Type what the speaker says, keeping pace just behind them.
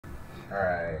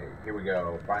Alright, here we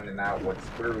go. Finding out what's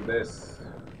through this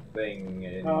thing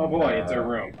in... Oh boy, it's a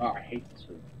room. Oh, I hate this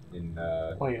room. In,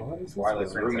 Wait, what is Twilight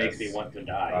This Princess. room makes me want to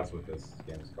die. That's what this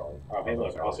game is called. Oh, hey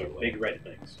look, also big red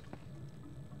things.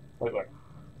 Wait.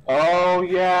 Oh,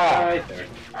 yeah! Right there.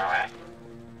 Alright.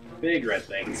 Big red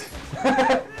things.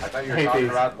 I thought you were talking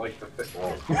about, like, the...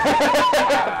 Whoa.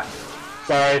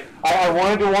 Sorry. I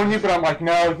wanted to warn you, but I'm like,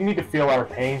 no, you need to feel our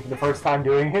pain for the first time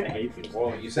doing I it. hate these.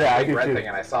 Well, you said big red thing,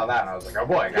 and I saw that, and I was like, oh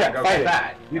boy, I gotta go get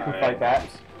that. You can fight that.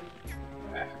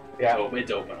 Yeah. Oh,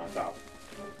 it's open on top.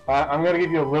 I'm going to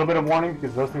give you a little bit of warning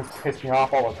because those things piss me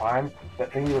off all the time.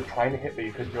 That thing you were trying to hit that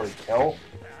you couldn't really kill,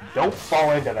 don't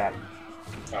fall into that.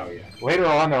 Oh, yeah. Later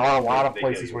on, there are a lot of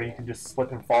places where you can just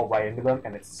slip and fall right into them,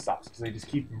 and it sucks because they just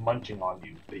keep munching on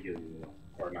you. They heal you,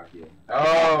 or not heal.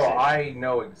 Oh, I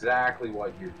know exactly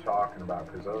what you're talking about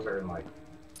because those are in, like...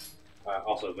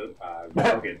 Also,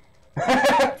 Logan.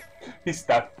 He's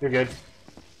stuck. You're good.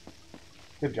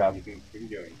 Good job. What are you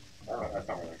doing? Oh, that's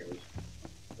not where that goes.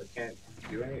 I can't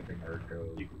do anything where it goes.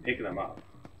 You can pick them up.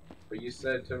 But you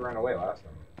said to run away last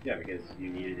time. Yeah, because you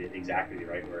needed it exactly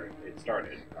right where it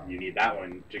started. You need that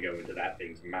one to go into that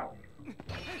thing's mouth.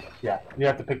 Yeah, you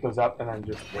have to pick those up and then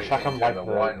just chuck them like the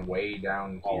one way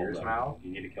down Tier's mouth?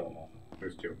 You need to kill them all.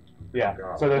 There's two. Yeah,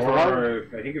 Oh, so there's the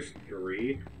one... I think there's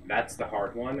three. That's the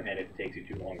hard one, and if it takes you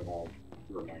too long, I'll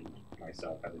remind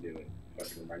myself how to do it. So I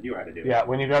can remind you how to do it. Yeah,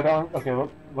 when you got that one, okay,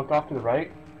 look off to the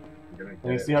right.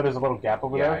 And you see how there's a little gap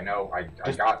over there? Yeah, I know.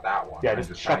 I got that one. Yeah, I'm just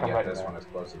trying chuck to them get right this in one as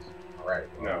close as... Alright.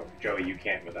 Well. No, Joey, you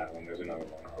can't with that one. There's another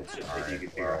one. It's just if you can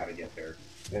figure out how to get there.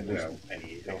 Yeah, You know,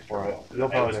 any go extra for it. help. You'll It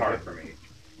was probably hard make for me.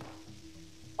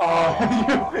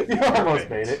 Oh, you almost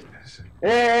made it.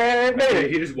 It made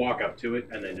it! You just walk up to it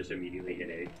and then just immediately hit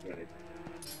A when it...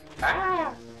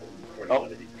 Ah! Or Oh,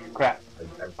 let it crap.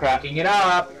 I'm Crap. picking it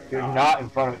up! You're not in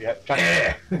front of it yet. Chuck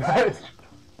it.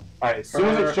 Alright, as soon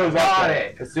as it shows up,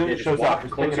 as soon as it shows up,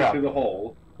 just pick it closer up. to the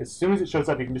hole. As soon as it shows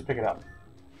up, you can just pick it up.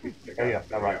 There you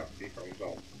go. All right.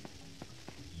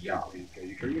 Yeah. Are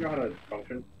you sure you know how to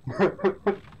function?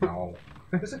 No.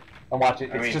 And watch it.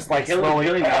 It's just like killing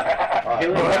slowly.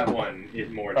 that one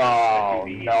is more just Oh,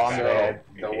 like no, I'm So, dead.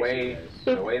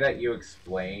 the way that you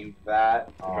explained that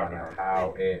on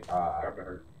how it Drop the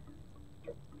heart.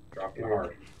 Drop the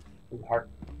heart. Heart.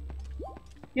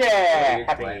 you Yeah!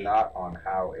 explained Happy. that on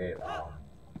how it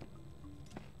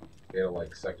it'll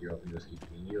like suck you up and just keep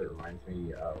eating you. It reminds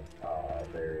me of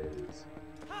there is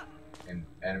an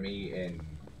enemy in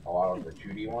a lot of the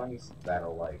 2D ones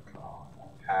that'll like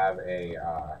have a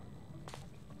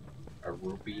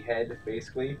rupee head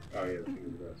basically, Oh yeah,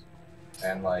 that's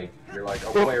and like you're like,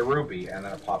 oh boy, a rupee, and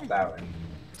then it pops out and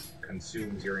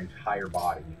consumes your entire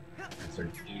body and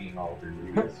starts eating all of your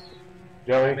rupees. I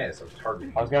Joey, miss. I was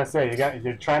targeting. I was gonna say,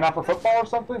 you're trying out for football or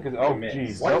something? Cause, oh,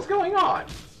 jeez. What is going on?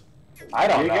 I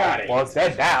don't know. got it. Well, it's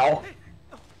dead now.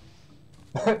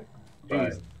 But,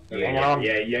 Jeez. yeah, Hanging on.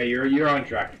 yeah, you're on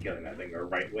track to killing that thing the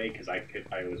right way because I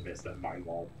always miss that mine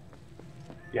wall.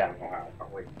 Yeah. I don't know how. oh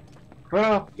wait.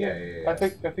 No. Yeah. I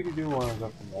think you do want to go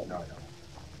from that. No, I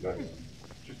don't.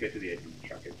 Just get to the edge and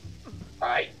chuck it.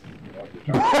 Hi.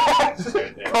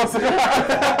 Close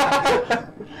enough.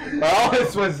 Well,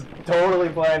 this was totally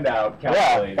planned out,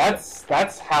 calculated. Yeah,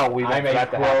 that's how we I'm meant a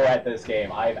that to pro happen. at this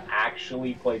game. I've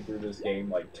actually played through this game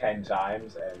like 10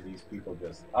 times, and these people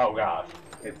just, oh gosh.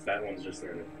 That one's just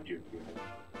there to juke you.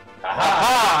 The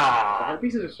Aha! heart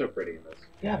pieces are so pretty in this.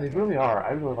 Yeah, they really are.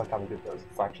 I really like how they did those.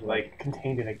 It's actually like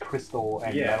contained in a crystal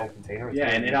and metal container. It's Yeah,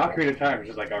 really and in cool. Ocarina of Time, it's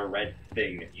just like a red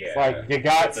thing. Yeah. It's like you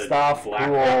got It's a stuff. black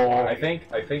Cool. I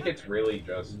think it's really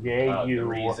just Yeah, the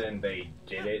reason they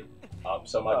did it up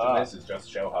so much in this is just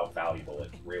to show how valuable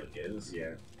it really is.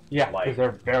 Yeah. Yeah, like- because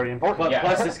they're very important. Plus, Yeah.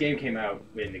 plus, this game came out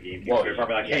when the game came out. They're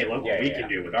probably like, hey, look what we can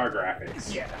do with our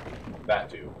graphics. Yeah, that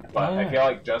too. But I feel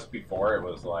like just before it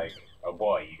was like, oh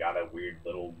boy, you got a weird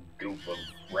little goop of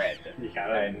red.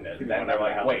 Yeah, And then they're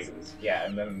like, wait, yeah,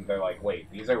 and then they're like, wait,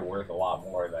 these are worth a lot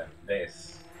more than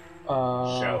this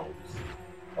shows.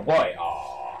 Oh boy,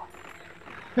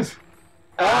 aww.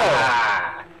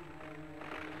 Ah!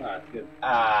 That's good.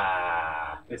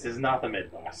 Ah! This is not the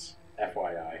mid boss,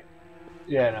 FYI.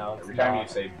 Yeah, no. Every time you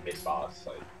say mid boss,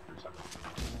 like, for some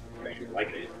Would you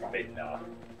like me to mid,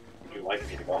 Would you like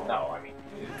me to well, no, I mean,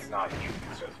 it's not you,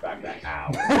 it's just the fact that,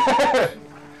 ow.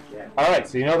 Yeah. Alright,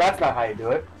 so you know that's not how you do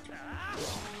it.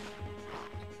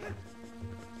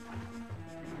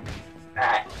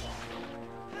 Ah.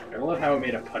 I love how it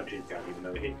made a punching gun even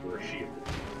though it hit for a shield.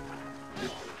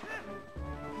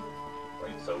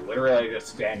 Wait, so literally I just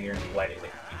stand here and let it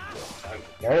hit.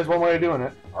 There is one way of doing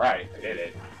it. Alright, I did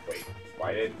it. Wait.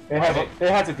 Why did It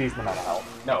has a decent amount of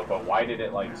health. No, but why did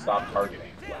it like stop targeting?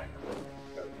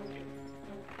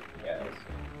 Yes.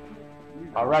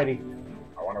 Alrighty.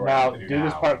 I wonder what Now I have to do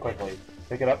this part quickly.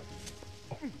 Pick it up.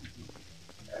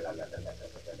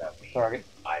 Target.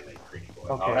 I'm a pretty boy.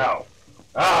 Okay. Oh no!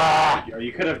 Ah!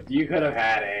 You could have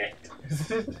had it.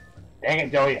 Dang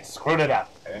it, Joey! You screwed it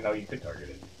up. I didn't know you could target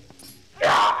it.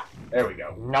 Ah! There we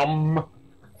go. Num.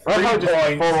 3 points.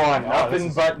 Full on.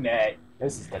 Nothing but net.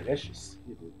 This is delicious.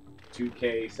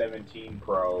 2K17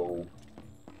 Pro.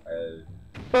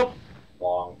 Boop.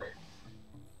 Lonk.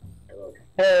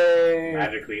 Hey.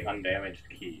 Magically undamaged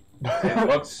key. It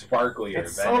looks sparklier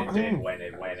It's than so it clean. did when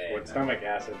it went in. With stomach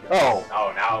acid. Oh.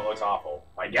 Oh, now it looks awful.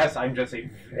 I guess I'm just a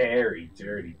very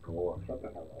dirty boy. Shut the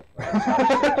hell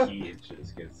up. The key, it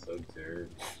just gets so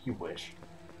dirty. You wish.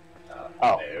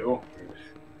 No.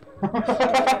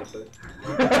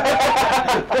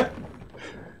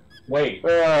 Wait,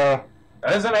 that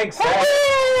doesn't make sense.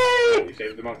 You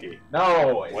saved the monkey.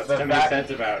 No, it's What's the to make fact. sense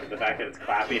about it? The fact that it's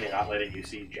clapping and not letting you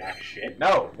see jack shit?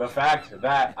 No, the fact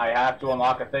that I have to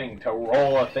unlock a thing to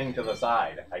roll a thing to the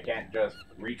side. I can't just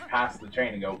reach past the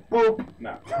chain and go boop.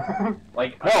 No.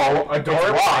 Like No, a door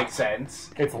it's locked. makes sense.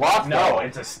 It's locked. No, though.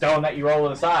 it's a stone that you roll to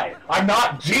the side. I'm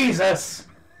not Jesus.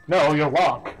 No, you're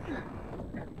Lonk.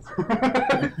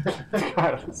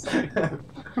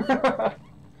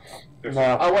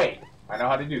 No. Oh wait, I know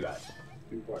how to do that.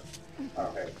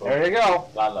 Oh, hey. There you go.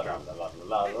 La la la la la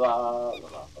la la la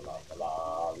la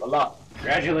la la la.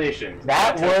 Congratulations.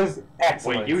 That was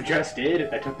excellent. What you just did,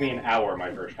 that took me an hour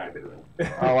my first time to do it.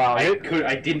 Oh wow.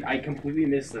 I completely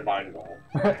missed the vine ball.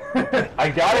 I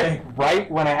got it right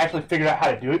when I actually figured out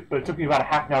how to do it, but it took me about a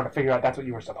half an hour to figure out that's what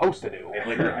you were supposed to do.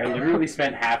 I literally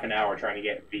spent half an hour trying to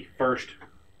get the first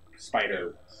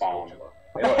spider bomb.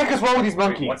 What the heck is wrong with these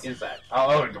monkeys? Wait, what is that?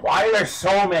 Oh, why are there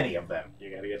so many of them?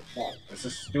 You gotta get one. This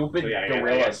is stupid So yeah,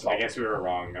 gorilla I guess we were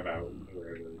wrong about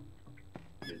where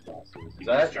the mid-boss is. You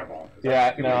that- can just jump off.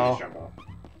 Yeah, You can no. just jump off.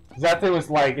 That thing was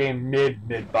like a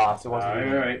mid boss. It wasn't.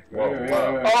 Wait.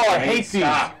 Whoa. Oh, I hate these.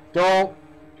 Stop. Don't.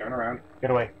 Turn around.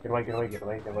 Get away. Get away. Get away. Get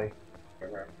away. Get away. Turn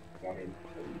around. One in.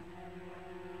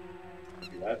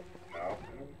 Do that? No.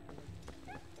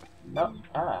 No.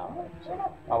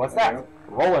 Oh, what's that?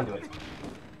 Roll into it.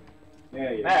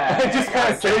 Yeah. Just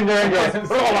kind of sitting there and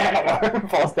goes,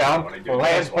 falls down, What do I do?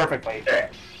 lands perfectly.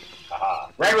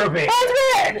 Haha. Red rupee! That's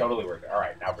red! Totally worked.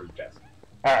 Alright, now for the chest.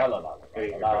 Alright. Okay,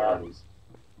 your priorities.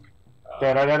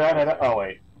 Da-da-da-da-da-da. Oh,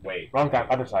 wait. Wait. Wrong time.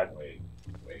 Other side. Wait.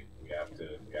 We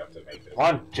have to make this. Come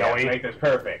on, We have to Joey. make this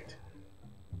perfect.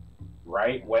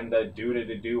 Right when the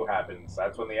do-do-do-do happens,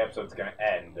 that's when the episode's gonna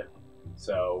end.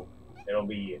 So, it'll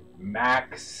be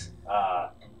max,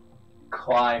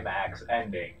 climax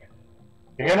ending.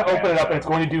 You're gonna open it up and it's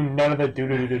going to do none of the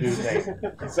do-do-do-do-do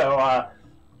thing. So,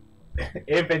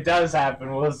 if it does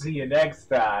happen, we'll see you next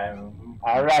time.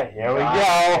 Alright, here we go.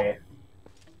 Bye.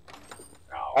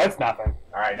 Oh. That's nothing.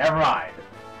 Alright, never mind.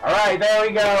 Alright, there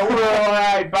we go.